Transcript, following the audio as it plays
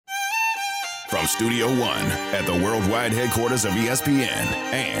From Studio One at the worldwide headquarters of ESPN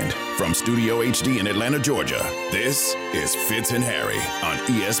and from Studio HD in Atlanta, Georgia, this is Fitz and Harry on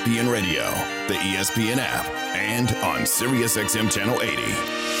ESPN Radio, the ESPN app, and on SiriusXM Channel 80.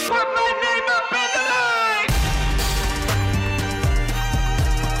 Put my name up in the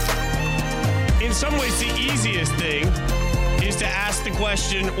line! In some ways, the easiest thing is to ask the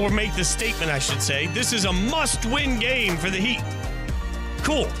question, or make the statement, I should say, this is a must-win game for the Heat.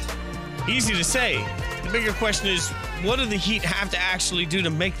 Cool. Easy to say. The bigger question is, what do the Heat have to actually do to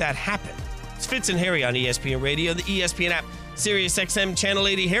make that happen? It's Fitz and Harry on ESPN Radio, the ESPN app, SiriusXM Channel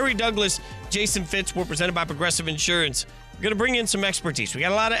 80. Harry Douglas, Jason Fitz, we're presented by Progressive Insurance. We're going to bring in some expertise. We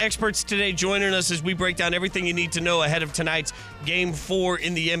got a lot of experts today joining us as we break down everything you need to know ahead of tonight's Game 4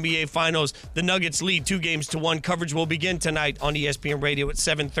 in the NBA Finals. The Nuggets lead 2-1. Coverage will begin tonight on ESPN Radio at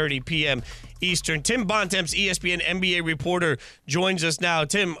 7:30 p.m. Eastern. Tim Bontemps, ESPN NBA reporter, joins us now.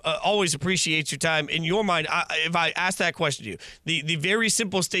 Tim, always appreciates your time. In your mind, if I ask that question to you, the very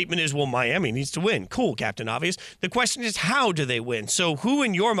simple statement is, well, Miami needs to win. Cool, Captain Obvious. The question is, how do they win? So who,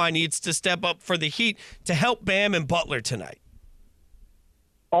 in your mind, needs to step up for the Heat to help Bam and Butler tonight?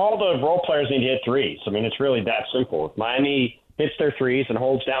 All the role players need to hit threes. I mean, it's really that simple. If Miami hits their threes and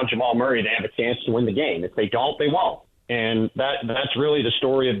holds down Jamal Murray, they have a chance to win the game. If they don't, they won't. And that's really the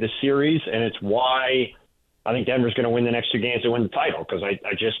story of this series, and it's why I think Denver's going to win the next two games and win the title, because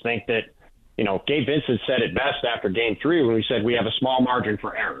I just think that, you know, Gabe Vincent said it best after Game 3 when he said we have a small margin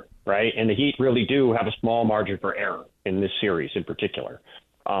for error, right? And the Heat really do have a small margin for error in this series in particular,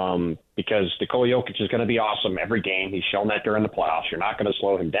 because Nikola Jokic is going to be awesome every game. He's shown that during the playoffs. You're not going to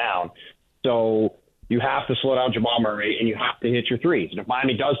slow him down. So you have to slow down Jamal Murray, and you have to hit your threes. And if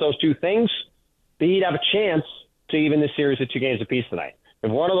Miami does those two things, the Heat have a chance to even this series at 2 games apiece tonight.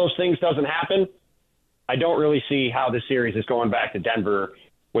 If one of those things doesn't happen, I don't really see how this series is going back to Denver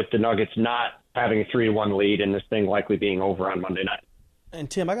with the Nuggets not having a 3-1 lead and this thing likely being over on Monday night. And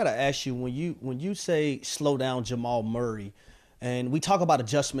Tim, I got to ask you, when you say slow down Jamal Murray, and we talk about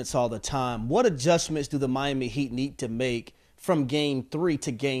adjustments all the time, what adjustments do the Miami Heat need to make from Game 3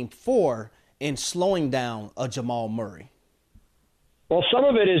 to Game 4 in slowing down a Jamal Murray? Well, some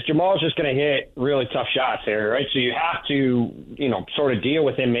of it is Jamal's just going to hit really tough shots there, right? So you have to, you know, sort of deal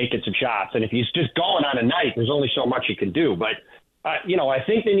with him making some shots. And if he's just going on a night, there's only so much you can do. But, you know, I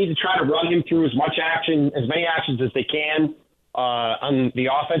think they need to try to run him through as many actions as they can on the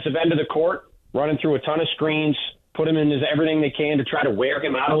offensive end of the court, running through a ton of screens, put him in everything they can to try to wear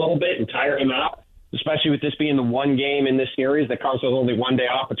him out a little bit and tire him out, especially with this being the one game in this series that comes with only one day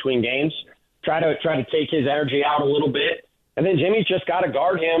off between games. Try to take his energy out a little bit. And then Jimmy's just got to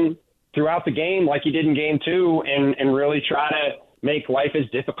guard him throughout the game like he did in Game 2 and really try to make life as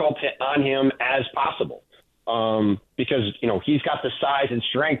difficult on him as possible. Because, you know, he's got the size and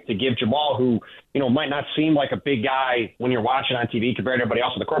strength to give Jamal, who, you know, might not seem like a big guy when you're watching on TV compared to everybody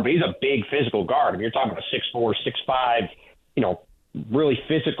else on the court, but he's a big physical guard. I mean, you're talking about a 6'4", 6'5", you know, really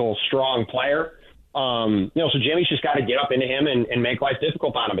physical, strong player. You know, so Jimmy's just got to get up into him and make life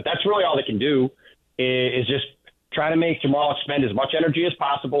difficult on him. But that's really all they can do is just try to make Jamal expend as much energy as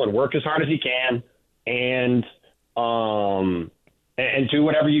possible and work as hard as he can and do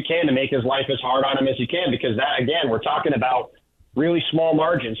whatever you can to make his life as hard on him as you can, because that, again, we're talking about really small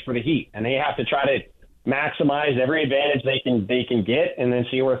margins for the Heat, and they have to try to maximize every advantage they can get and then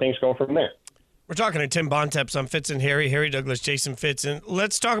see where things go from there. We're talking to Tim Bontemps on Fitz and Harry Douglas, Jason Fitz. And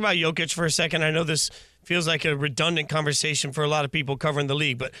let's talk about Jokic for a second. I know this feels like a redundant conversation for a lot of people covering the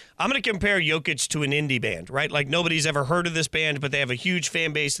league, but I'm going to compare Jokic to an indie band, right? Like nobody's ever heard of this band, but they have a huge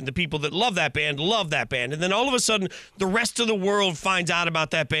fan base, and the people that love that band. And then all of a sudden, the rest of the world finds out about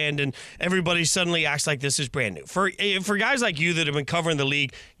that band, and everybody suddenly acts like this is brand new. For guys like you that have been covering the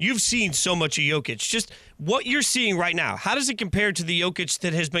league, you've seen so much of Jokic. Just what you're seeing right now, how does it compare to the Jokic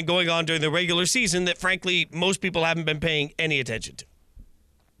that has been going on during the regular season that, frankly, most people haven't been paying any attention to?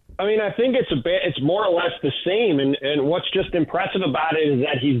 I mean, I think it's more or less the same, and what's just impressive about it is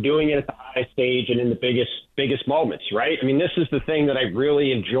that he's doing it at the highest stage and in the biggest moments, right? I mean, this is the thing that I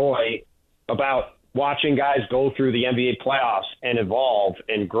really enjoy about watching guys go through the NBA playoffs and evolve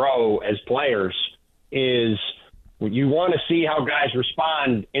and grow as players is you want to see how guys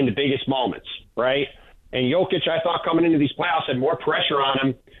respond in the biggest moments, right? And Jokic, I thought coming into these playoffs had more pressure on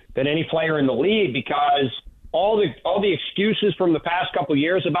him than any player in the league because all the excuses from the past couple of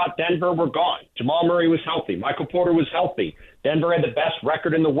years about Denver were gone. Jamal Murray was healthy. Michael Porter was healthy. Denver had the best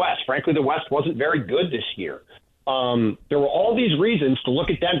record in the West. Frankly, the West wasn't very good this year. There were all these reasons to look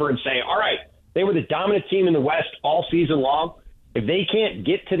at Denver and say, all right, they were the dominant team in the West all season long. If they can't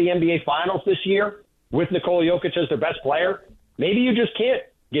get to the NBA Finals this year with Nikola Jokic as their best player, maybe you just can't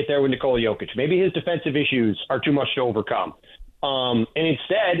get there with Nikola Jokic. Maybe his defensive issues are too much to overcome. And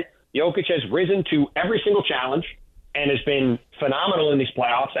instead, Jokic has risen to every single challenge and has been phenomenal in these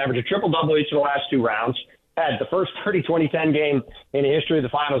playoffs, averaged a triple-double each of the last 2 rounds, had the first 30-20-10 game in the history of the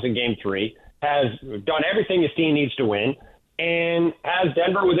finals in Game 3, has done everything his team needs to win, and has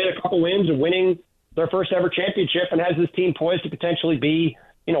Denver within a couple wins of winning their first ever championship, and has this team poised to potentially be,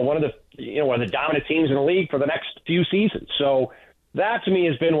 one of the dominant teams in the league for the next few seasons. So that to me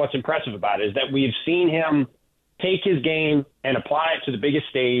has been what's impressive about it, is that we've seen him take his game and apply it to the biggest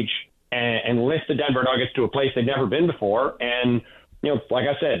stage and lift the Denver Nuggets to a place they've never been before. And, like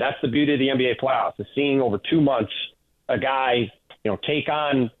I said, that's the beauty of the NBA playoffs, is seeing over 2 months a guy, take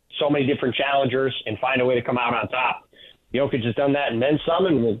on so many different challengers and find a way to come out on top. Jokic has done that and then some,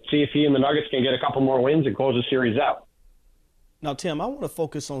 and we'll see if he and the Nuggets can get a couple more wins and close the series out. Now, Tim, I want to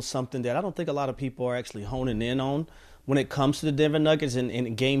focus on something that I don't think a lot of people are actually honing in on when it comes to the Denver Nuggets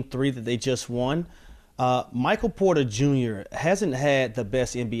in Game 3 that they just won. Michael Porter Jr. hasn't had the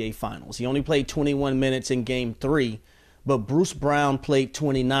best NBA Finals. He only played 21 minutes in Game 3, but Bruce Brown played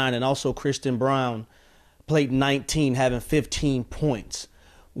 29, and also Christian Brown played 19, having 15 points.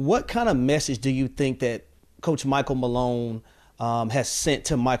 What kind of message do you think that Coach Michael Malone has sent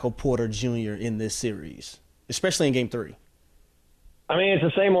to Michael Porter Jr. in this series, especially in Game 3? I mean, it's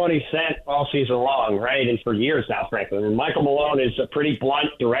the same one he sent all season long, right? And for years now, frankly. I mean, Michael Malone is a pretty blunt,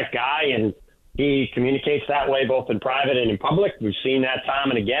 direct guy, and he communicates that way both in private and in public. We've seen that time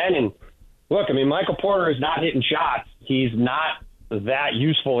and again. And look, I mean, Michael Porter is not hitting shots. He's not that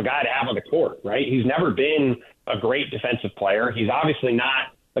useful a guy to have on the court, right? He's never been a great defensive player. He's obviously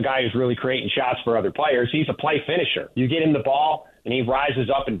not a guy who's really creating shots for other players. He's a play finisher. You get him the ball, and he rises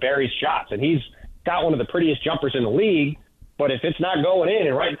up and buries shots. And he's got one of the prettiest jumpers in the league. But if it's not going in,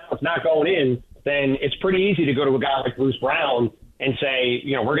 and right now it's not going in, then it's pretty easy to go to a guy like Bruce Brown and say,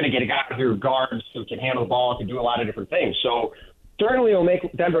 we're going to get a guy who guards, who can handle the ball, can do a lot of different things. So certainly it'll make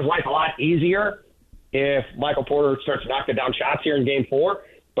Denver's life a lot easier if Michael Porter starts knocking down shots here in Game 4.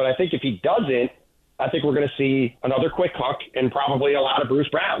 But I think if he doesn't, I think we're going to see another quick hook and probably a lot of Bruce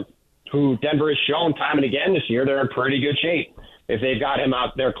Brown, who Denver has shown time and again this year they're in pretty good shape if they've got him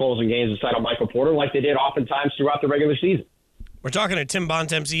out there closing games instead of Michael Porter like they did oftentimes throughout the regular season. We're talking to Tim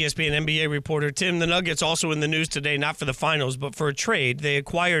Bontemps, ESPN NBA reporter. Tim, the Nuggets also in the news today, not for the finals, but for a trade. They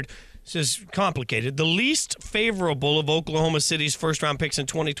acquired, this is complicated, the least favorable of Oklahoma City's first-round picks in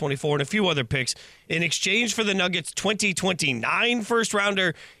 2024 and a few other picks in exchange for the Nuggets' 2029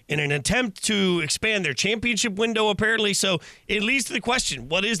 first-rounder in an attempt to expand their championship window, apparently. So it leads to the question,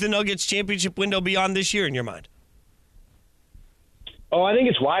 what is the Nuggets' championship window beyond this year in your mind? Oh, I think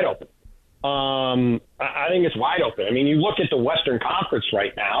it's wide open. I think it's wide open. I mean, you look at the Western Conference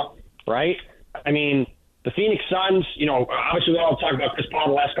right now, right? I mean, the Phoenix Suns, obviously we all talked about Chris Paul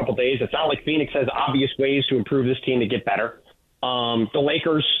the last couple of days. It's not like Phoenix has obvious ways to improve this team to get better. The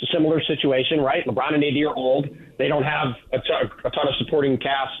Lakers, similar situation, right? LeBron and AD are old. They don't have a ton of supporting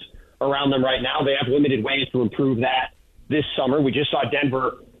cast around them right now. They have limited ways to improve that this summer. We just saw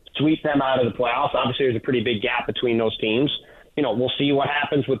Denver sweep them out of the playoffs. Obviously, there's a pretty big gap between those teams. We'll see what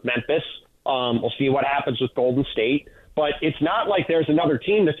happens with Memphis. We'll see what happens with Golden State. But it's not like there's another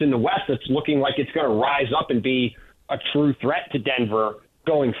team that's in the West that's looking like it's going to rise up and be a true threat to Denver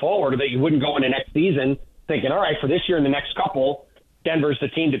going forward, or that you wouldn't go into next season thinking, all right, for this year and the next couple, Denver's the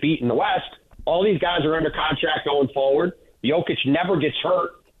team to beat in the West. All these guys are under contract going forward. Jokic never gets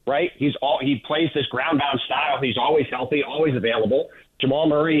hurt, right? He plays this ground-bound style. He's always healthy, always available. Jamal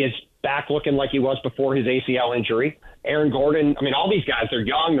Murray is back looking like he was before his ACL injury. Aaron Gordon, I mean, all these guys, they're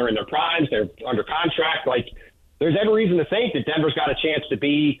young, they're in their primes, they're under contract. Like, there's every reason to think that Denver's got a chance to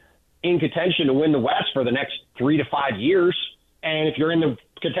be in contention to win the West for the next 3 to 5 years. And if you're in the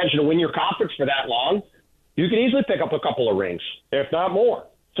contention to win your conference for that long, you could easily pick up a couple of rings, if not more.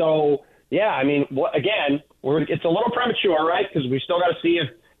 So, yeah, I mean, it's a little premature, right? Because we still got to see if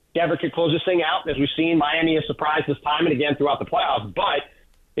Denver can close this thing out. As we've seen, Miami has surprised us time and again throughout the playoffs. But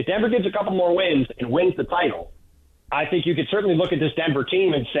if Denver gets a couple more wins and wins the title, I think you could certainly look at this Denver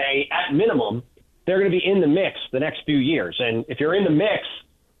team and say, at minimum, they're going to be in the mix the next few years. And if you're in the mix,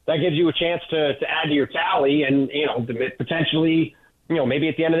 that gives you a chance to add to your tally. And, potentially, maybe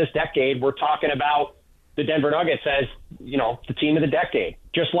at the end of this decade, we're talking about the Denver Nuggets as, the team of the decade.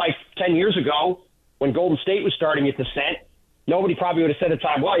 Just like 10 years ago when Golden State was starting its ascent, nobody probably would have said at the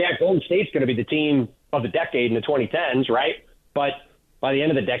time, well, yeah, Golden State's going to be the team of the decade in the 2010s, right? But by the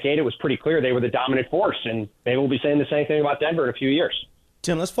end of the decade, it was pretty clear they were the dominant force, and maybe we'll be saying the same thing about Denver in a few years.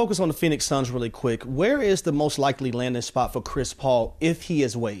 Tim, let's focus on the Phoenix Suns really quick. Where is the most likely landing spot for Chris Paul if he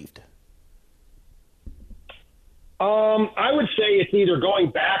is waived? I would say it's either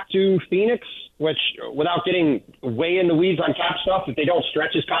going back to Phoenix, which, without getting way in the weeds on cap stuff, if they don't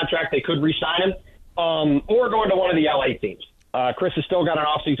stretch his contract, they could re-sign him, or going to one of the LA teams. Chris has still got an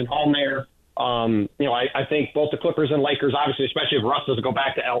offseason home there. I think both the Clippers and Lakers, obviously, especially if Russ doesn't go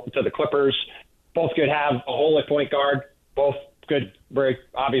back to the Clippers, both could have a hole at point guard. Both could very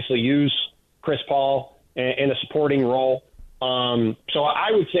obviously use Chris Paul in a supporting role. So I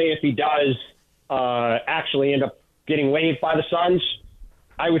would say if he does actually end up getting waived by the Suns,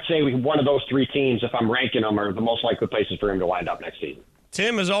 I would say one of those three teams, if I'm ranking them, are the most likely places for him to wind up next season.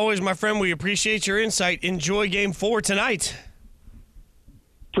 Tim, as always, my friend, we appreciate your insight. Enjoy Game 4 tonight.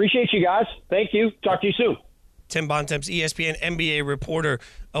 Appreciate you guys. Thank you. Talk to you soon. Tim Bontemps, ESPN NBA reporter.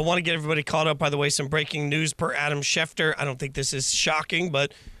 I want to get everybody caught up, by the way, some breaking news per Adam Schefter. I don't think this is shocking,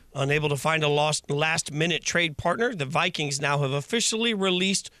 but unable to find a last-minute trade partner, the Vikings now have officially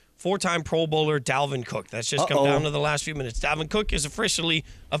released four-time Pro Bowler Dalvin Cook. That's just come down to the last few minutes. Dalvin Cook is officially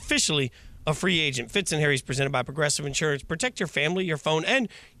a free agent. Fitz and Harry's presented by Progressive Insurance. Protect your family, your phone, and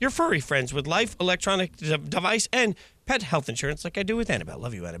your furry friends with life, electronic device, and pet health insurance like I do with Annabelle.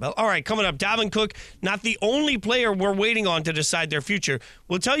 Love you, Annabelle. All right, coming up, Dalvin Cook, not the only player we're waiting on to decide their future.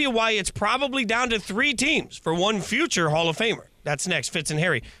 We'll tell you why it's probably down to three teams for one future Hall of Famer. That's next. Fitz and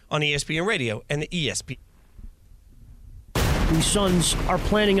Harry on ESPN Radio and the ESPN. The Suns are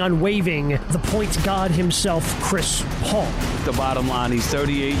planning on waiving the point god himself, Chris Paul. The bottom line, he's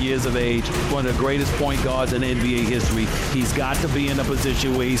 38 years of age, one of the greatest point guards in NBA history. He's got to be in a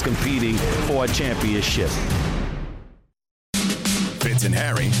position where he's competing for a championship. Fitz and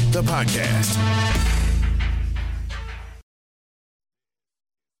Harry, the podcast.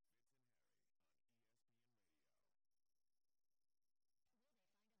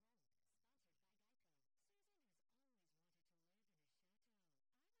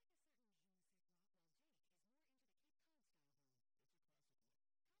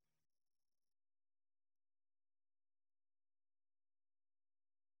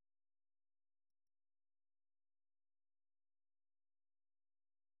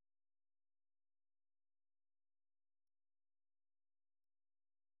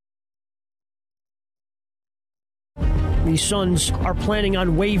 The Suns are planning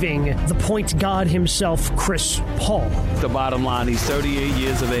on waiving the point god himself, Chris Paul. The bottom line, he's 38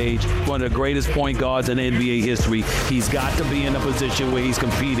 years of age, one of the greatest point guards in NBA history. He's got to be in a position where he's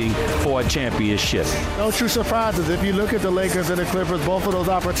competing for a championship. No true surprises. If you look at the Lakers and the Clippers, both of those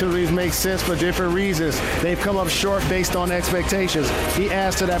opportunities make sense for different reasons. They've come up short based on expectations. He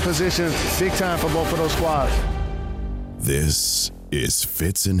adds to that position big time for both of those squads. This is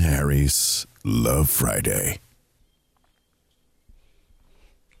Fitz and Harry's Love Friday.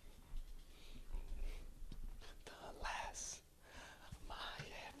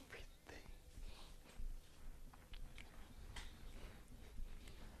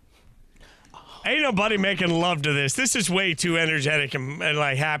 Ain't nobody making love to this. This is way too energetic and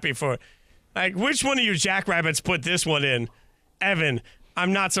like happy for. Like, which one of you jackrabbits put this one in? Evan,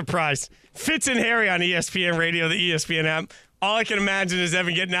 I'm not surprised. Fitz and Harry on ESPN Radio, the ESPN app. All I can imagine is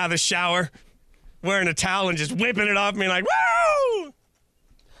Evan getting out of the shower, wearing a towel and just whipping it off me like, woo!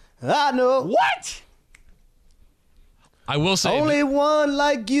 I know. What? I will say. Only one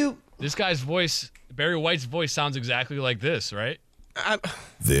like you. This guy's voice, Barry White's voice, sounds exactly like this, right?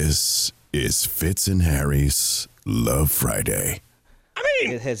 This is Fitz and Harry's Love Friday. I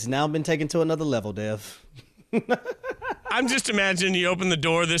mean, It has now been taken to another level, Dev. I'm just imagining you open the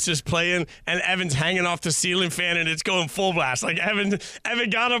door, this is playing, and Evan's hanging off the ceiling fan, and it's going full blast. Like, Evan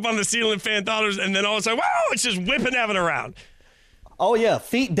got up on the ceiling fan, thought it was, and then all of a sudden, wow, it's just whipping Evan around. Oh yeah,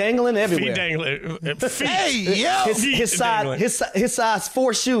 feet dangling everywhere. Feet dangling. Feet. Hey, yo! His size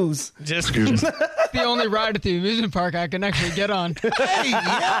 4 shoes. Just the only ride at the amusement park I can actually get on. Hey,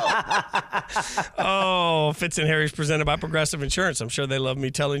 yo! Oh, Fitz and Harry's presented by Progressive Insurance. I'm sure they love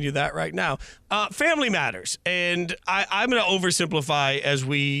me telling you that right now. Family matters, and I'm going to oversimplify as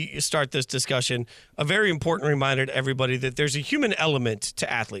we start this discussion. A very important reminder to everybody that there's a human element to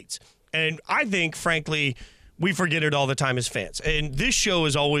athletes, and I think, frankly, we forget it all the time as fans. And this show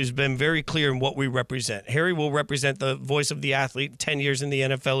has always been very clear in what we represent. Harry will represent the voice of the athlete. 10 years in the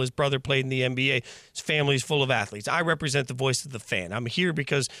NFL. His brother played in the NBA. His family's full of athletes. I represent the voice of the fan. I'm here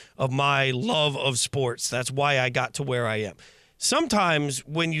because of my love of sports. That's why I got to where I am. Sometimes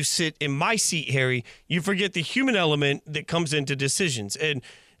when you sit in my seat, Harry, you forget the human element that comes into decisions. And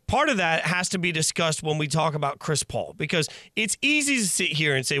part of that has to be discussed when we talk about Chris Paul, because it's easy to sit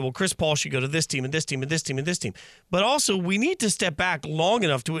here and say, well, Chris Paul should go to this team and this team and this team and this team. But also, we need to step back long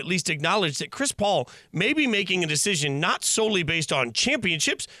enough to at least acknowledge that Chris Paul may be making a decision not solely based on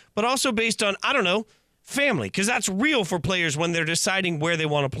championships, but also based on, I don't know, family, because that's real for players when they're deciding where they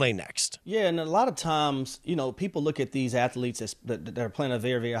want to play next. Yeah, and a lot of times, people look at these athletes that are playing at a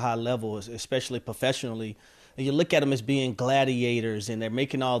very, very high level, especially professionally, and you look at them as being gladiators and they're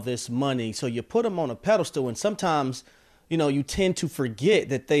making all this money. So you put them on a pedestal, and sometimes, you tend to forget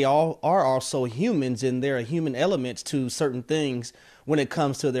that they all are also humans, and there are human elements to certain things when it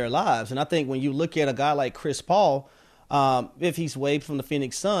comes to their lives. And I think when you look at a guy like Chris Paul, if he's waived from the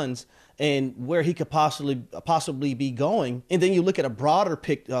Phoenix Suns, and where he could possibly be going, and then you look at a broader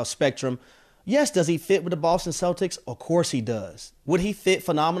spectrum, yes, does he fit with the Boston Celtics? Of course he does. Would he fit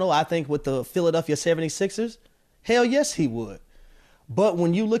phenomenal, I think, with the Philadelphia 76ers? Hell yes, he would. But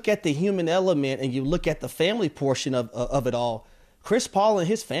when you look at the human element and you look at the family portion of it all, Chris Paul and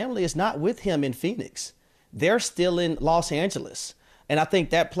his family is not with him in Phoenix. They're still in Los Angeles. And I think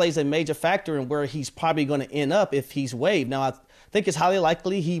that plays a major factor in where he's probably going to end up if he's waived. Now, I think it's highly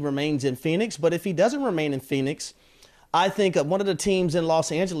likely he remains in Phoenix. But if he doesn't remain in Phoenix, I think one of the teams in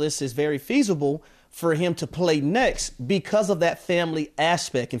Los Angeles is very feasible for him to play next because of that family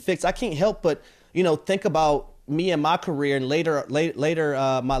aspect. And Fitz, I can't help but, think about me and my career, and later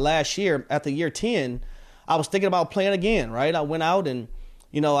my last year, after year 10, I was thinking about playing again, right? I went out and,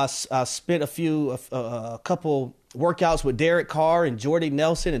 I spent a couple workouts with Derek Carr and Jordy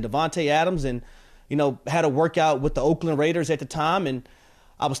Nelson and Devontae Adams, and, had a workout with the Oakland Raiders at the time. And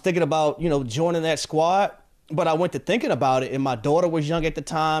I was thinking about, joining that squad, but I went to thinking about it, and my daughter was young at the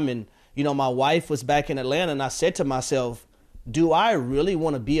time, and, my wife was back in Atlanta, and I said to myself, do I really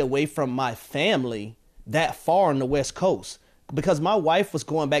want to be away from my family that far on the West Coast? Because my wife was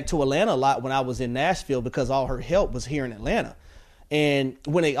going back to Atlanta a lot when I was in Nashville because all her help was here in Atlanta. And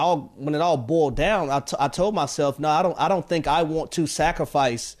when it all boiled down, I told myself, no, I don't think I want to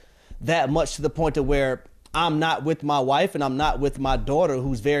sacrifice that much to the point to where I'm not with my wife and I'm not with my daughter,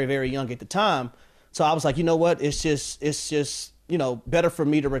 who's very, very young at the time. So I was like, you know what? It's just better for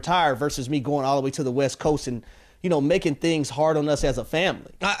me to retire versus me going all the way to the West Coast and making things hard on us as a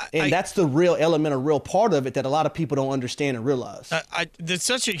family. That's the real element, a real part of it that a lot of people don't understand and realize. There's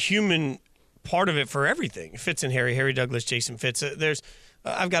such a human part of it for everything. Fitz and Harry Douglas, Jason Fitz.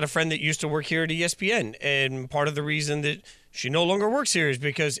 I've got a friend that used to work here at ESPN, and part of the reason that she no longer works here is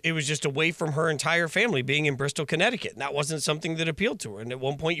because it was just away from her entire family being in Bristol, Connecticut. And that wasn't something that appealed to her. And at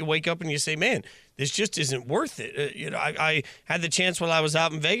one point you wake up and you say, man, this just isn't worth it. I had the chance while I was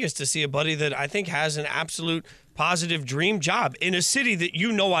out in Vegas to see a buddy that I think has an absolute positive dream job in a city that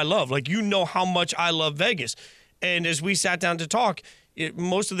I love. Like, how much I love Vegas. And as we sat down to talk,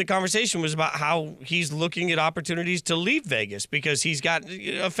 most of the conversation was about how he's looking at opportunities to leave Vegas because he's got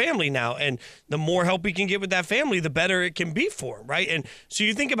a family now, and the more help he can get with that family, the better it can be for him, right? And so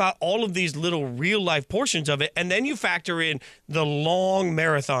you think about all of these little real-life portions of it, and then you factor in the long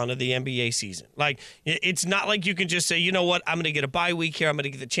marathon of the NBA season. Like, it's not like you can just say, you know what, I'm going to get a bye week here, I'm going to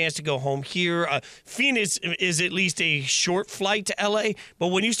get the chance to go home here. Phoenix is at least a short flight to LA, but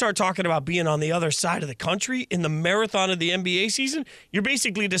when you start talking about being on the other side of the country in the marathon of the NBA season, you're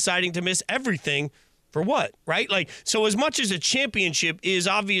basically deciding to miss everything for what, right? Like, so as much as a championship is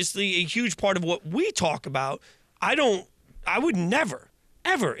obviously a huge part of what we talk about, I would never,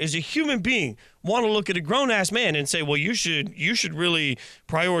 ever, as a human being, want to look at a grown-ass man and say, well, you should really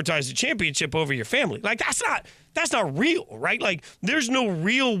prioritize the championship over your family. Like, that's not real, right? Like, there's no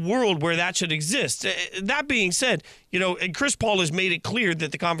real world where that should exist. That being said, and Chris Paul has made it clear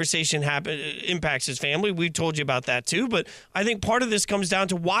that the conversation impacts his family. We've told you about that too. But I think part of this comes down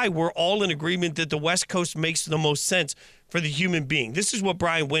to why we're all in agreement that the West Coast makes the most sense for the human being. This is what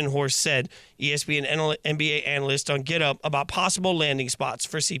Brian Windhorst said, ESPN NBA analyst on Get Up, about possible landing spots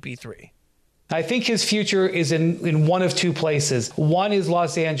for CP3. I think his future is in one of two places. One is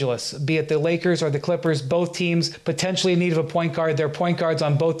Los Angeles, be it the Lakers or the Clippers. Both teams potentially in need of a point guard. Their point guards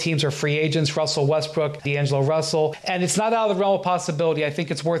on both teams are free agents, Russell Westbrook, D'Angelo Russell. And it's not out of the realm of possibility. I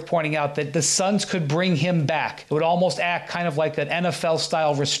think it's worth pointing out that the Suns could bring him back. It would almost act kind of like an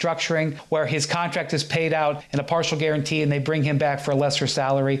NFL-style restructuring where his contract is paid out in a partial guarantee and they bring him back for a lesser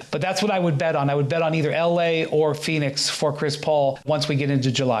salary. But that's what I would bet on. I would bet on either LA or Phoenix for Chris Paul once we get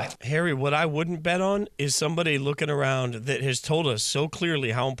into July. Harry, what I wouldn't bet on is somebody looking around that has told us so clearly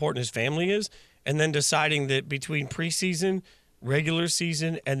how important his family is, and then deciding that between preseason, regular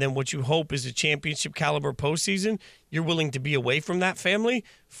season, and then what you hope is a championship caliber postseason, you're willing to be away from that family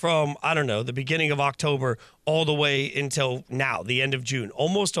from, I don't know, the beginning of October all the way until now, the end of June,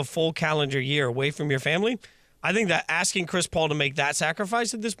 almost a full calendar year away from your family. I think that asking Chris Paul to make that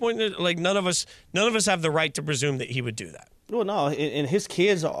sacrifice at this point, like none of us have the right to presume that he would do that. Well, no, and his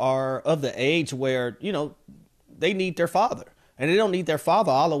kids are of the age where, they need their father. And they don't need their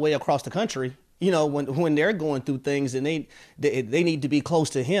father all the way across the country when they're going through things, and they need to be close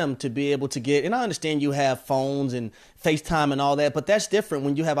to him to be able to get. And I understand you have phones and FaceTime and all that, but that's different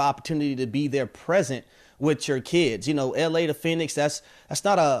when you have an opportunity to be there present with your kids. LA to Phoenix, that's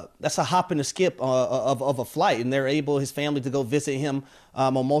a hop and a skip of a flight, and they're able, his family, to go visit him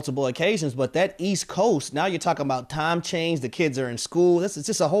on multiple occasions. But that East Coast, now you're talking about time change, the kids are in school. It's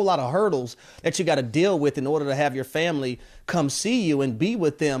just a whole lot of hurdles that you got to deal with in order to have your family come see you and be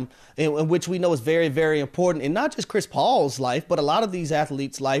with them, in which we know is very, very important, and not just Chris Paul's life, but a lot of these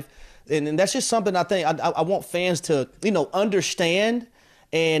athletes' life. And that's just something I think I want fans to, understand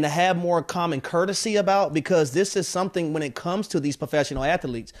and have more common courtesy about, because this is something, when it comes to these professional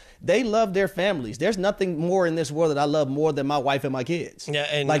athletes, they love their families. There's nothing more in this world that I love more than my wife and my kids. Yeah,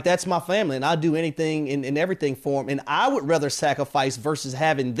 and that's my family, and I do anything and everything for them. And I would rather sacrifice versus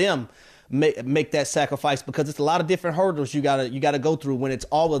having them make that sacrifice, because it's a lot of different hurdles you gotta go through when it's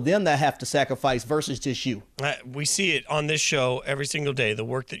all of them that have to sacrifice versus just you. We see it on this show every single day, the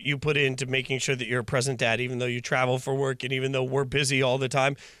work that you put into making sure that you're a present dad, even though you travel for work and even though we're busy all the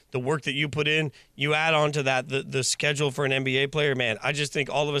time. The work that you put in, you add on to that the schedule for an NBA player. Man, I just think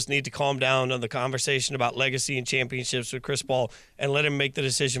all of us need to calm down on the conversation about legacy and championships with Chris Paul and let him make the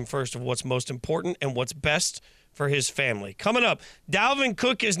decision first of what's most important and what's best for his family. Coming up, Dalvin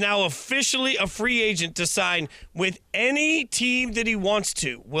Cook is now officially a free agent to sign with any team that he wants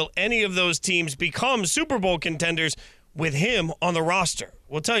to. Will any of those teams become Super Bowl contenders with him on the roster?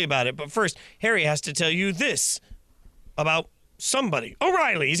 We'll tell you about it. But first, Harry has to tell you this about somebody.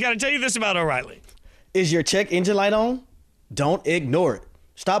 O'Reilly. He's got to tell you this about O'Reilly. Is your check engine light on? Don't ignore it.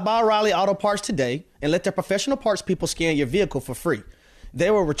 Stop by O'Reilly Auto Parts today and let their professional parts people scan your vehicle for free. They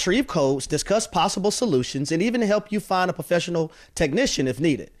will retrieve codes, discuss possible solutions, and even help you find a professional technician if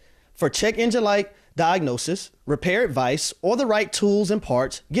needed. For check engine light diagnosis, repair advice, or the right tools and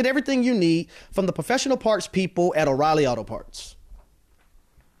parts, get everything you need from the professional parts people at O'Reilly Auto Parts.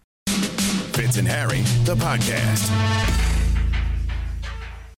 Fitz and Harry, the podcast.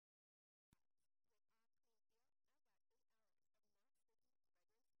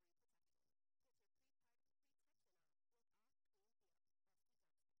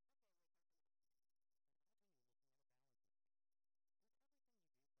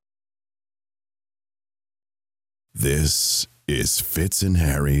 This is Fitz and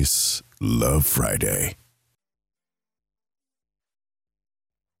Harry's Love Friday.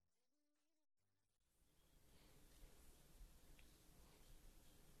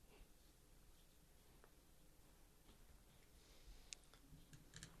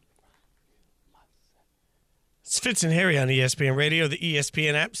 It's Fitz and Harry on ESPN Radio, the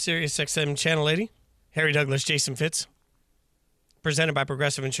ESPN app, Sirius XM Channel 80. Harry Douglas, Jason Fitz. Presented by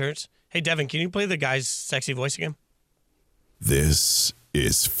Progressive Insurance. Hey, Devin, can you play the guy's sexy voice again? This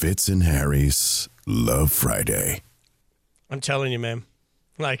is Fitz and Harry's Love Friday. I'm telling you, man.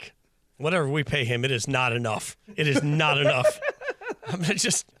 Like, whatever we pay him, it is not enough. It is not enough. I'm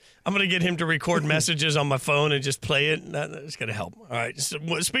going to get him to record messages on my phone and just play it. That's going to help. All right. So,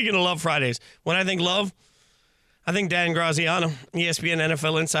 speaking of Love Fridays, when I think love, I think Dan Graziano, ESPN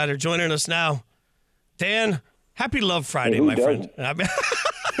NFL Insider, joining us now. Dan, happy Love Friday, my friend.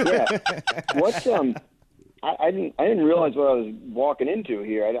 Yeah. What's I didn't realize what I was walking into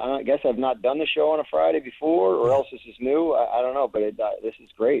here. I guess I've not done the show on a Friday before, or else this is new. I don't know, but this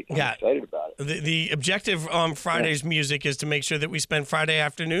is great. I'm excited about it. The objective on Friday's music is to make sure that we spend Friday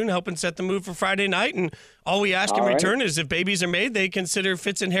afternoon helping set the mood for Friday night, and all we ask in return is if babies are made, they consider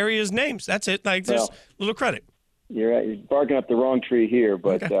Fitz and Harry as names. That's it. Like, there's a little credit. You're barking up the wrong tree here,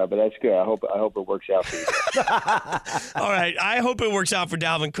 but that's good. I hope it works out for you. All right. I hope it works out for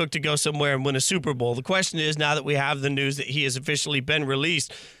Dalvin Cook to go somewhere and win a Super Bowl. The question is, now that we have the news that he has officially been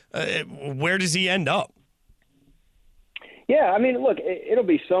released, where does he end up? Yeah, I mean, look, it'll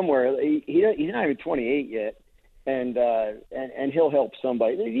be somewhere. He's not even 28 yet, and he'll help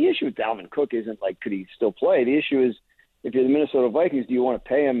somebody. The issue with Dalvin Cook isn't like could he still play. The issue is if you're the Minnesota Vikings, do you want to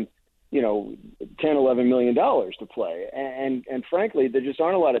pay him $10, $11 million to play. And frankly, there just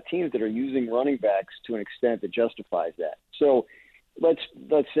aren't a lot of teams that are using running backs to an extent that justifies that. So let's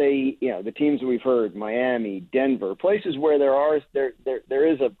say, the teams that we've heard, Miami, Denver, places where there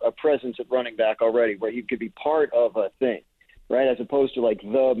is a presence at running back already, where he could be part of a thing, right? As opposed to like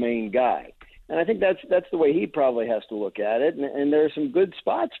the main guy. And I think that's the way he probably has to look at it. And there are some good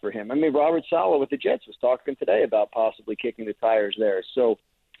spots for him. I mean, Robert Saleh with the Jets was talking today about possibly kicking the tires there. So,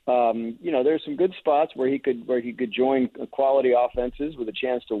 there's some good spots where he could join quality offenses with a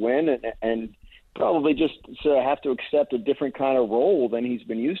chance to win and probably just have to accept a different kind of role than he's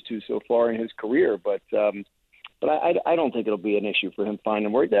been used to so far in his career. But But I don't think it'll be an issue for him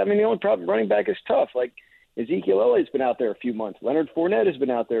finding work. I mean, the only problem, running back is tough. Like, Ezekiel Elliott's been out there a few months. Leonard Fournette has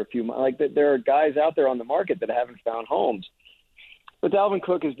been out there a few months. Like, there are guys out there on the market that haven't found homes. But Dalvin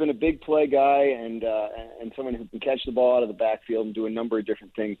Cook has been a big play guy and someone who can catch the ball out of the backfield and do a number of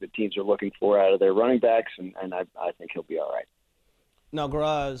different things that teams are looking for out of their running backs, and I think he'll be all right. Now,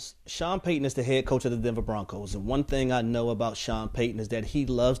 Graz, Sean Payton is the head coach of the Denver Broncos, and one thing I know about Sean Payton is that he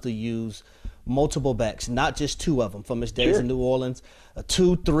loves to use multiple backs, not just two of them. From his days in New Orleans,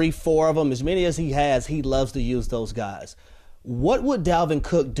 2, 3, 4 of them, as many as he has, he loves to use those guys. What would Dalvin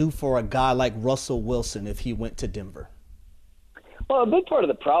Cook do for a guy like Russell Wilson if he went to Denver? Well, a big part of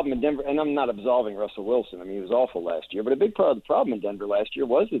the problem in Denver, and I'm not absolving Russell Wilson. I mean, he was awful last year, but a big part of the problem in Denver last year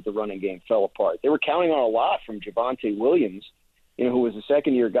was that the running game fell apart. They were counting on a lot from Javonte Williams, who was a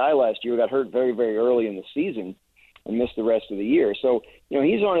second-year guy last year, who got hurt very, very early in the season and missed the rest of the year. So,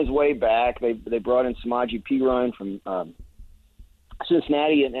 he's on his way back. They brought in Samaje Perine from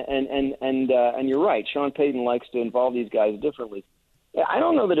Cincinnati, and you're right. Sean Payton likes to involve these guys differently. I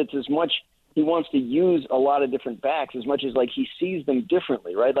don't know that it's as much he wants to use a lot of different backs as much as like he sees them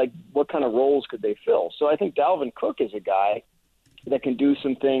differently, right? Like what kind of roles could they fill? So I think Dalvin Cook is a guy that can do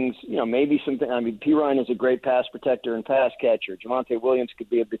some things, maybe something. I mean, Perine is a great pass protector and pass catcher. Javonte Williams could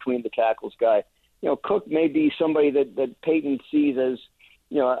be a between the tackles guy. Cook may be somebody that Payton sees as,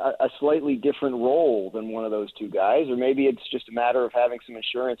 a slightly different role than one of those two guys, or maybe it's just a matter of having some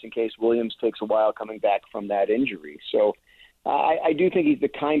insurance in case Williams takes a while coming back from that injury. So I do think he's the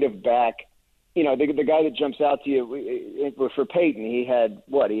kind of back, the guy that jumps out to you for Payton. He had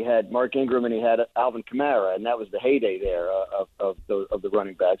Mark Ingram and he had Alvin Kamara, and that was the heyday there of the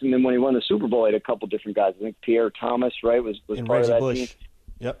running backs. And then when he won the Super Bowl, he had a couple different guys. I think Pierre Thomas, right, was and part Reggie of that Bush. team.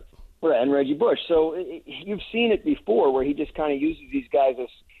 Yep. Right, and Reggie Bush. So you've seen it before where he just kind of uses these guys as,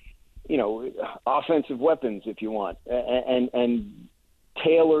 offensive weapons, if you want, and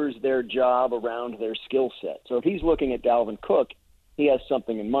tailors their job around their skill set. So if he's looking at Dalvin Cook, he has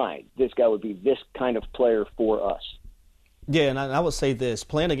something in mind. This guy would be this kind of player for us. Yeah, and I would say this,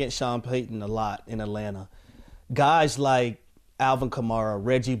 playing against Sean Payton a lot in Atlanta, guys like Alvin Kamara,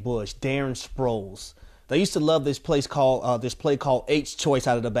 Reggie Bush, Darren Sproles, they used to love this play called H-Choice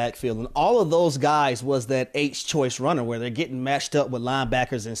out of the backfield. And all of those guys was that H-Choice runner where they're getting matched up with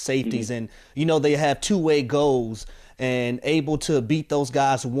linebackers and safeties. Mm-hmm. And, they have two-way goals and able to beat those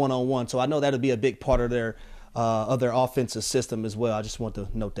guys one-on-one. So I know that would be a big part of their offensive system as well. I just want to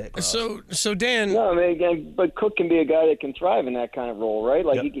note that. Cross. So Dan. No, I mean, again, but Cook can be a guy that can thrive in that kind of role, right?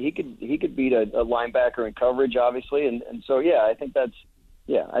 Like yep. he could beat a linebacker in coverage, obviously, and so I think that's.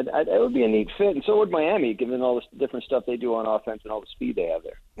 Yeah, it would be a neat fit, and so would Miami, given all the different stuff they do on offense and all the speed they have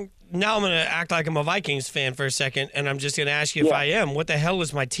there. Now I'm going to act like I'm a Vikings fan for a second, and I'm just going to ask you if I am, what the hell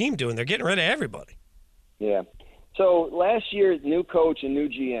is my team doing? They're getting rid of everybody. Yeah. So last year, new coach and new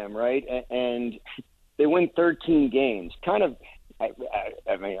GM, right? And they win 13 games. Kind of,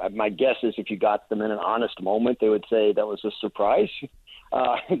 I mean, my guess is if you got them in an honest moment, they would say that was a surprise.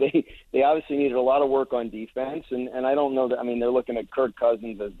 They obviously needed a lot of work on defense, and I don't know that. I mean, they're looking at Kirk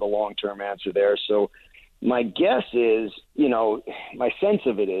Cousins as the long-term answer there. So my guess is, my sense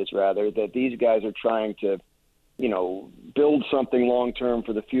of it is rather that these guys are trying to, build something long-term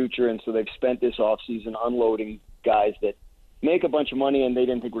for the future, and so they've spent this offseason unloading guys that make a bunch of money and they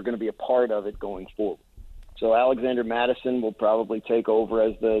didn't think were going to be a part of it going forward. So Alexander Mattison will probably take over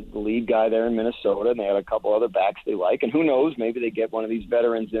as the lead guy there in Minnesota, and they have a couple other backs they like. And who knows, maybe they get one of these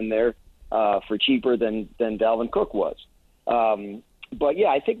veterans in there for cheaper than Dalvin Cook was. But,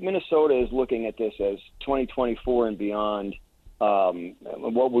 I think Minnesota is looking at this as 2024 and beyond,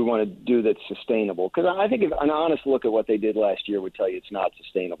 what we want to do that's sustainable. Because I think an honest look at what they did last year would tell you it's not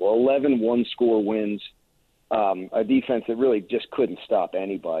sustainable. 11 one-score wins. A defense that really just couldn't stop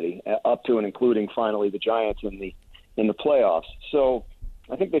anybody, up to and including finally the Giants in the playoffs. So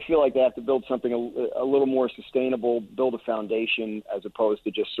I think they feel like they have to build something a little more sustainable, build a foundation, as opposed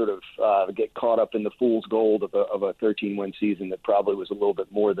to just sort of get caught up in the fool's gold of a 13-win season that probably was a little bit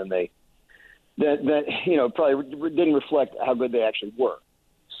more than probably didn't reflect how good they actually were.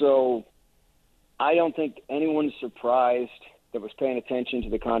 So I don't think anyone's surprised that was paying attention to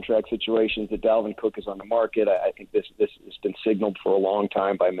the contract situations that Dalvin Cook is on the market. I think this has been signaled for a long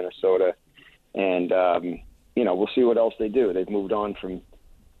time by Minnesota. And, we'll see what else they do. They've moved on from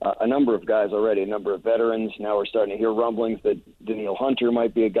a number of guys already, a number of veterans. Now we're starting to hear rumblings that Danielle Hunter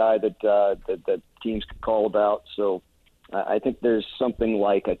might be a guy that teams could call about. So I think there's something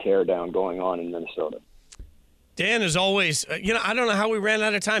like a teardown going on in Minnesota. Dan, as always, I don't know how we ran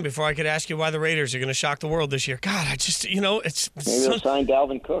out of time before I could ask you why the Raiders are going to shock the world this year. God, I just, it's... Maybe they'll sign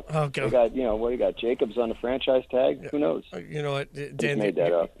Dalvin Cook. Oh, God. They got, what do you got, Jacobs on the franchise tag? Who knows? You know what, Dan? Just made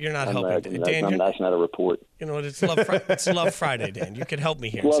that up. You're not helping. Dan, that's not a report. You know what, it's Love Friday, Dan. You can help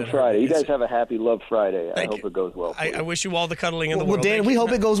me here. Love Friday. You guys have a happy Love Friday. I hope it goes well for you. I wish you all the cuddling in the world. Well, Dan, we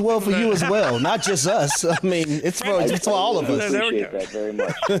hope it goes well for you as well, not just us. I mean, it's for all of us. I appreciate that very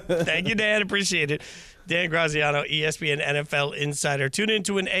much. Thank you, Dan. Appreciate it. Dan Graziano, ESPN NFL Insider. Tune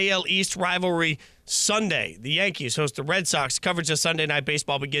into an AL East rivalry Sunday. The Yankees host the Red Sox. Coverage of Sunday Night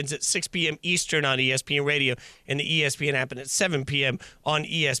Baseball begins at 6 p.m. Eastern on ESPN Radio and the ESPN app, and at 7 p.m. on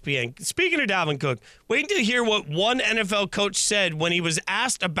ESPN. Speaking of Dalvin Cook, wait until you hear what one NFL coach said when he was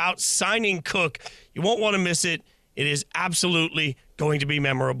asked about signing Cook. You won't want to miss it. It is absolutely going to be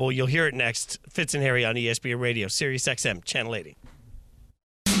memorable. You'll hear it next. Fitz and Harry on ESPN Radio, Sirius XM, Channel 80.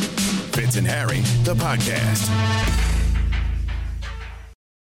 Fitz and Harry, the podcast.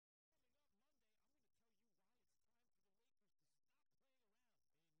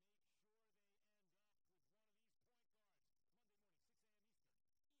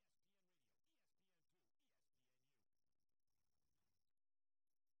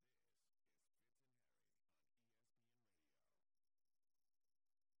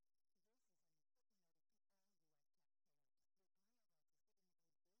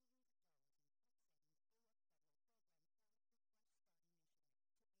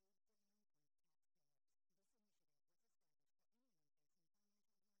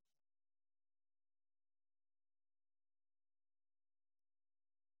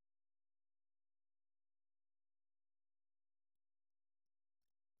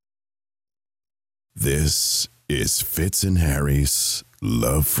 This is Fitz and Harry's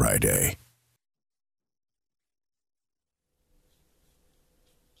Love Friday.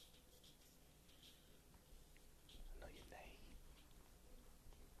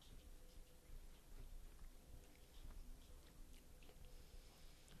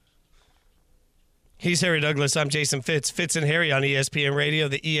 He's Harry Douglas. I'm Jason Fitz. Fitz and Harry on ESPN Radio,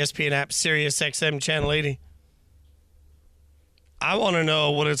 the ESPN app, Sirius XM, Channel 80. I want to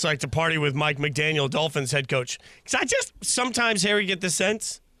know what it's like to party with Mike McDaniel, Dolphins head coach. Because I just sometimes, Harry, get the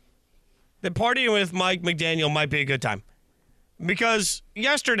sense that partying with Mike McDaniel might be a good time. Because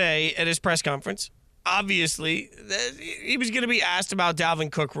yesterday at his press conference, obviously, he was going to be asked about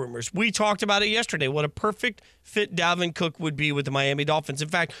Dalvin Cook rumors. We talked about it yesterday, what a perfect fit Dalvin Cook would be with the Miami Dolphins. In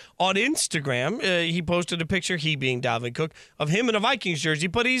fact, on Instagram, he posted a picture, he being Dalvin Cook, of him in a Vikings jersey,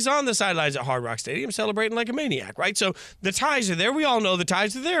 but he's on the sidelines at Hard Rock Stadium celebrating like a maniac, right? So the ties are there. We all know the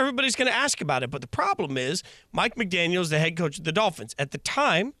ties are there. Everybody's going to ask about it. But the problem is Mike McDaniel is the head coach of the Dolphins. At the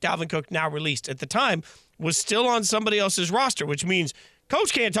time, Dalvin Cook, now released, at the time, was still on somebody else's roster, which means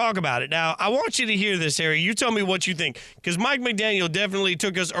Coach can't talk about it. Now, I want you to hear this, Harry. You tell me what you think. Because Mike McDaniel definitely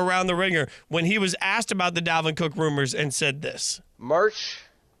took us around the ringer when he was asked about the Dalvin Cook rumors and said this. March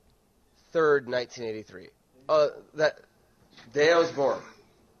 3rd, 1983. That day I was born,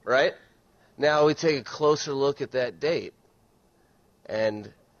 right? Now we take a closer look at that date. And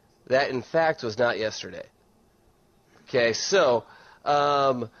that, in fact, was not yesterday. Okay, so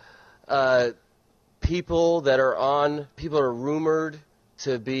people that are rumored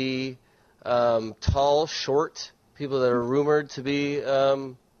to be tall, short, people that are rumored to be,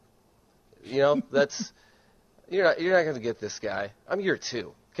 that's you're not going to get this guy. I'm year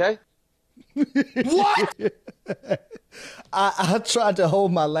 2, okay? What? I tried to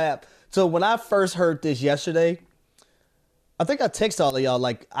hold my laugh. So when I first heard this yesterday, I think I texted all of y'all,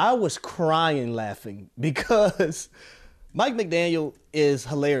 like, I was crying laughing because Mike McDaniel is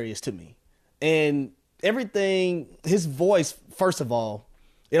hilarious to me. And everything, his voice, first of all,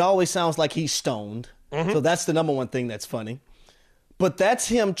 it always sounds like he's stoned. Mm-hmm. So that's the number one thing that's funny. But that's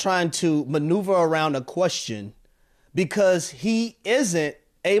him trying to maneuver around a question because he isn't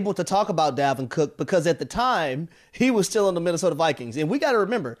able to talk about Dalvin Cook because at the time he was still in the Minnesota Vikings. And we got to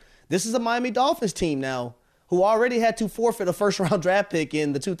remember, this is a Miami Dolphins team now who already had to forfeit a first-round draft pick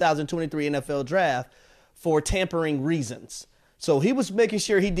in the 2023 NFL Draft for tampering reasons. So he was making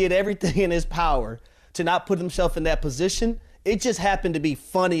sure he did everything in his power to not put himself in that position. It just happened to be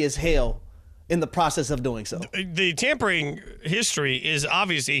funny as hell in the process of doing so. The tampering history is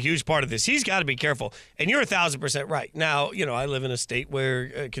obviously a huge part of this. He's got to be careful. And you're 1,000% right. Now, I live in a state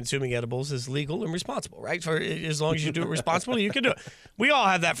where consuming edibles is legal and responsible, right? For as long as you do it responsibly, you can do it. We all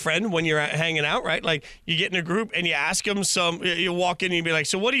have that friend when you're hanging out, right? Like you get in a group and you ask them you walk in and you be like,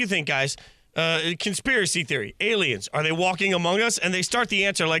 so what do you think, guys? Conspiracy theory, aliens, are they walking among us? And they start the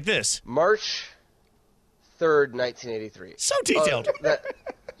answer like this. March 3rd, 1983. So detailed. That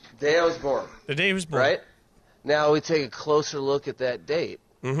day I was born. The day he was born. Right? Now we take a closer look at that date.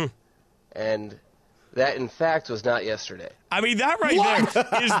 Mm-hmm. And that, in fact, was not yesterday. I mean, that right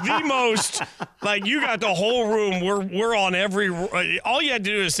there is the most, like, you got the whole room. We're on every, all you had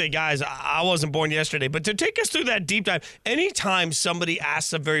to do is say, guys, I wasn't born yesterday. But to take us through that deep dive, anytime somebody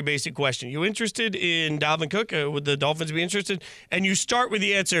asks a very basic question, you interested in Dalvin Cook? Would the Dolphins be interested? And you start with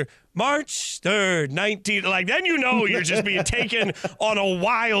the answer, March 3rd, 19, like, then you know you're just being taken on a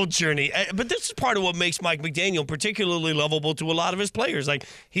wild journey. But this is part of what makes Mike McDaniel particularly lovable to a lot of his players. Like,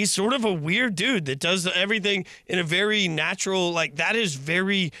 he's sort of a weird dude that does everything in a very natural, like, that is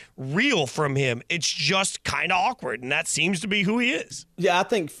very real from him. It's just kind of awkward, and that seems to be who he is. Yeah, I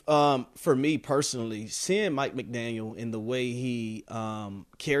think for me personally, seeing Mike McDaniel in the way he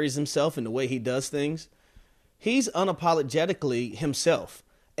carries himself and the way he does things, he's unapologetically himself.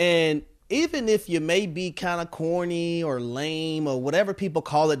 And even if you may be kind of corny or lame or whatever people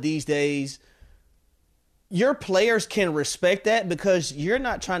call it these days, your players can respect that because you're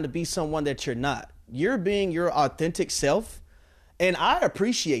not trying to be someone that you're not. You're being your authentic self. And I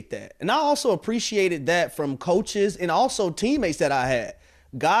appreciate that. And I also appreciated that from coaches and also teammates that I had.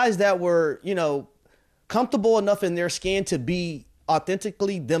 Guys that were, you know, comfortable enough in their skin to be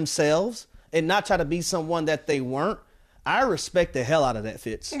authentically themselves and not try to be someone that they weren't. I respect the hell out of that,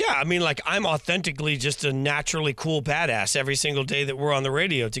 Fitz. Yeah, I mean, like, I'm authentically just a naturally cool badass every single day that we're on the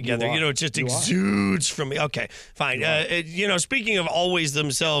radio together. You know, it just exudes from me. Okay, fine. You know, speaking of always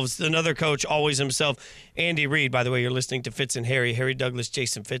themselves, another coach, always himself, Andy Reid. By the way, you're listening to Fitz and Harry Douglas,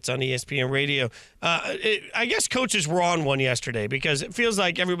 Jason Fitz on ESPN Radio. I guess coaches were on one yesterday because it feels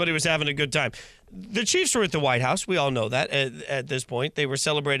like everybody was having a good time. The Chiefs were at the White House. We all know that at this point. They were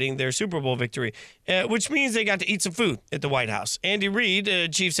celebrating their Super Bowl victory, which means they got to eat some food at the White House. Andy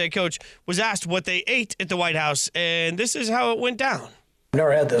Reid, Chiefs head coach, was asked what they ate at the White House, and this is how it went down.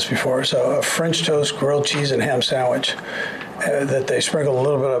 Never had this before. So a French toast, grilled cheese, and ham sandwich that they sprinkled a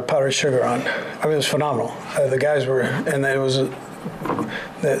little bit of powdered sugar on. I mean, it was phenomenal. The guys were, and it was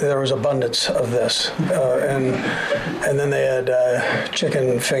there was abundance of this, and then they had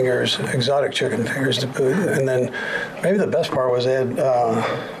chicken fingers, exotic chicken fingers to boot, and then maybe the best part was they had,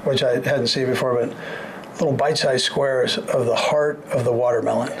 which I hadn't seen before, but little bite-sized squares of the heart of the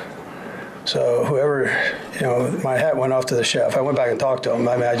watermelon. So whoever, you know, my hat went off to the chef. I went back and talked to him.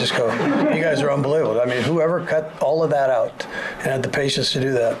 I mean, I just go, you guys are unbelievable. I mean, whoever cut all of that out and had the patience to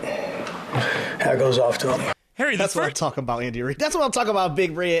do that, that goes off to him. Harry, that's what I'm talking about, Andy Reid. That's what I'm talking about,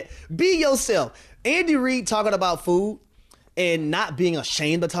 Big Red. Be yourself. Andy Reid talking about food and not being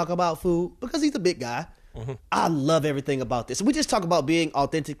ashamed to talk about food because he's a big guy. Mm-hmm. I love everything about this. We just talk about being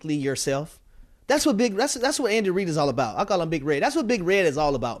authentically yourself. That's what that's what Andy Reid is all about. I call him Big Red. That's what Big Red is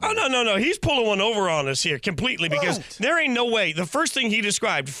all about. Man. Oh, no. He's pulling one over on us here completely because there ain't no way. The first thing he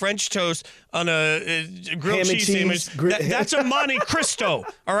described, French toast on a grilled cheese sandwich, that's a Monte Cristo.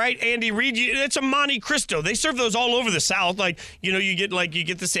 All right, Andy Reid, that's a Monte Cristo. They serve those all over the South. Like, you know, you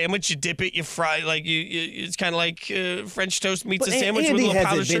get the sandwich, you dip it, you fry, like it's kind of like French toast meets a sandwich Andy with a little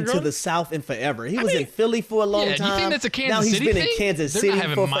powdered sugar. Andy hasn't been to the South in forever. He was in Philly for a long time. Do you think that's a Kansas City thing? Now he's been in Kansas They're City not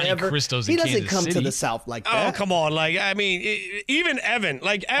having for Monte forever. Cristos He in doesn't Kansas come City. to the South like that. Oh, come on. Like, I mean, even Evan.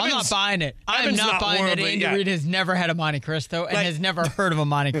 Like, Evan's, I'm not buying it. I'm Evan's not buying that worldly, Andy Reid has never had a Monte Cristo and has never heard of a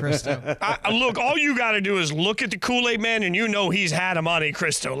Monte Cristo. Look, all you got to do is look at the Kool-Aid Man and you know he's had a Monte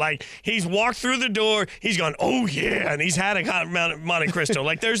Cristo. Like, he's walked through the door, he's gone, oh, yeah, and he's had a Monte Cristo.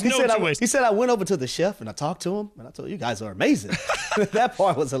 Like, there's no two ways. He said, I went over to the chef and I talked to him and I told you guys are amazing. That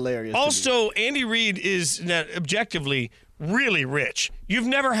part was hilarious. Also, Andy Reid is objectively really rich. You've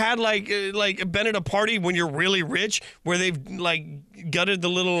never had like been at a party when you're really rich where they've like gutted the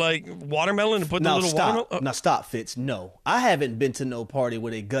little like watermelon and put the little watermelon. Now stop, Fitz. No, I haven't been to no party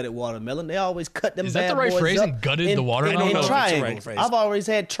where they gutted watermelon. They always cut them. Is that the right phrasing? Gutted the watermelon? In triangles. I've always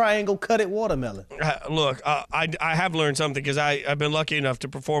had triangle cutted watermelon. Look, I have learned something because I've been lucky enough to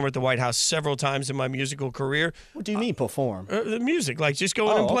perform at the White House several times in my musical career. What do you mean perform? The music, like just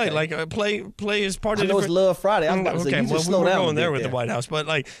go in and play, like play as part of. I know it's Love Friday. I'm about to say, we're going there with the White House, but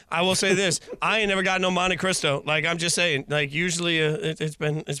like I will say this: I ain't never got no Monte Cristo. Like I'm just saying, like usually it's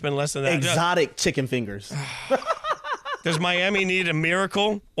been less than that. Exotic chicken fingers. Does Miami need a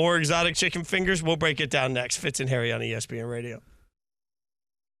miracle or exotic chicken fingers? We'll break it down next. Fitz and Harry on ESPN Radio.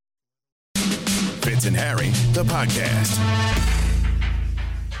 Fitz and Harry, the podcast.